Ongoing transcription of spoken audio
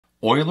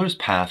Euler's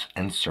path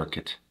and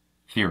circuit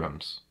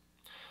theorems.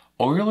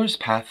 Euler's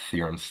path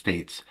theorem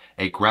states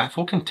a graph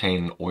will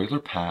contain an Euler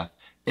path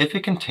if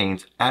it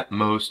contains at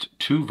most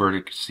two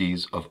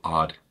vertices of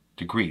odd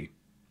degree.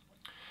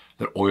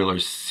 The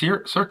Euler's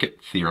circuit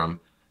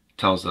theorem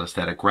tells us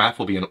that a graph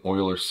will be an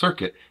Euler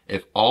circuit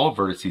if all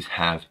vertices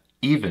have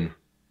even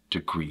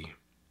degree.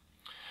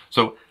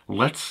 So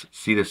let's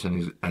see this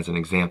as an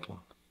example.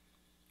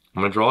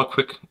 I'm going to draw a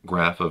quick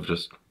graph of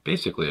just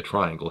basically a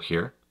triangle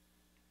here,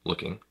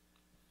 looking.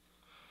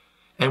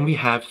 And we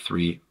have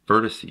three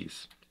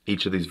vertices.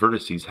 Each of these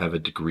vertices have a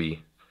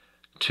degree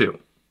 2,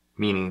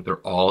 meaning they're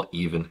all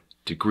even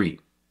degree.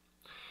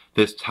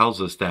 This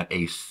tells us that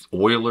a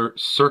Euler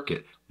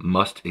circuit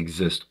must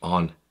exist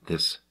on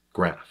this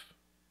graph.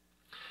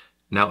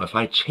 Now, if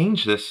I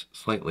change this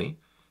slightly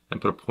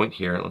and put a point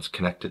here, and let's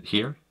connect it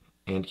here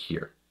and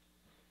here.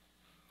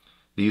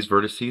 These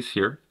vertices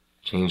here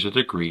change the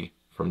degree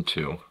from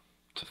 2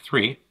 to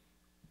 3,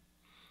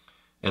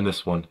 and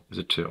this one is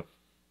a 2.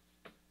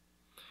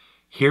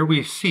 Here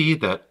we see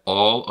that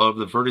all of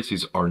the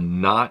vertices are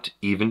not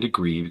even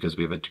degree because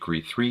we have a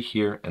degree 3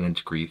 here and a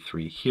degree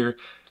 3 here,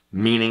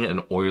 meaning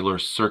an Euler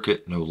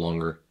circuit no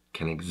longer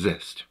can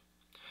exist.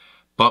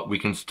 But we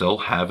can still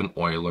have an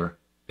Euler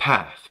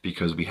path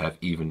because we have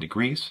even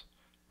degrees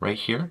right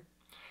here,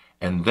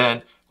 and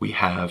then we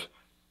have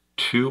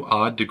two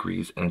odd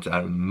degrees, and it's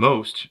at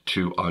most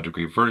two odd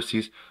degree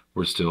vertices.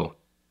 We're still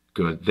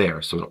good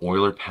there, so an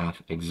Euler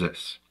path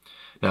exists.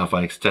 Now if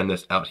I extend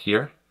this out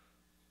here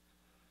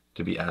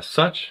to be as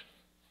such,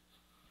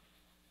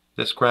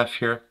 this graph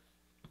here,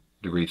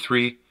 degree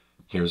 3,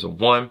 here's a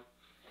 1,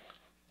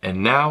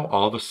 and now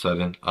all of a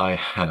sudden I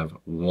have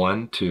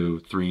 1, 2,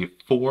 3,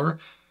 4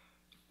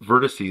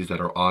 vertices that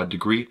are odd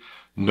degree,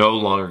 no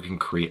longer can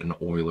create an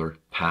Euler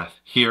path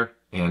here,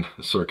 and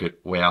the circuit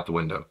way out the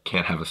window,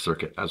 can't have a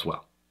circuit as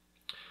well.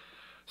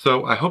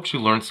 So I hope you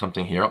learned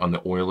something here on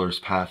the Euler's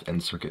path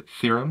and circuit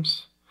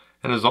theorems,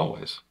 and as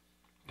always,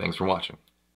 thanks for watching.